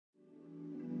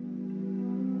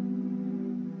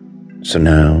So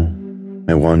now,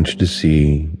 I want you to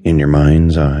see in your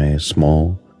mind's eye a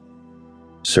small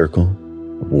circle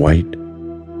of white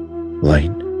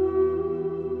light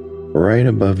right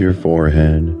above your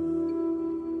forehead,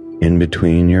 in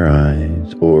between your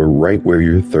eyes, or right where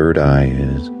your third eye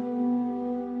is.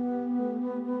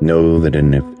 Know that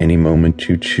in any moment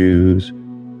you choose,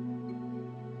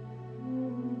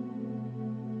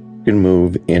 you can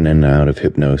move in and out of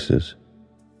hypnosis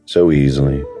so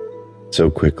easily, so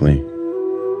quickly,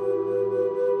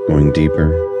 going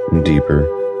deeper and deeper,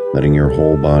 letting your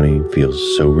whole body feel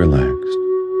so relaxed,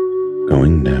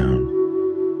 going down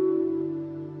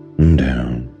and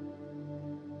down.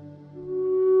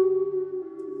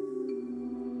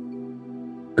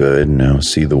 Good, now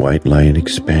see the white light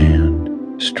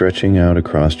expand, stretching out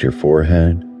across your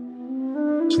forehead.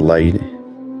 It's light,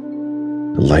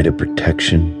 the light of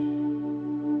protection.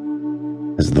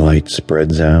 As the light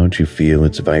spreads out, you feel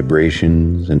its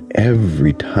vibrations, and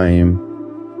every time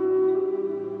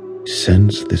you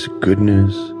sense this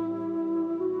goodness.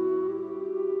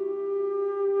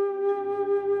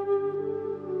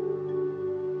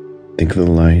 Think of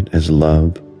the light as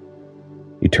love,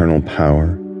 eternal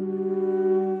power,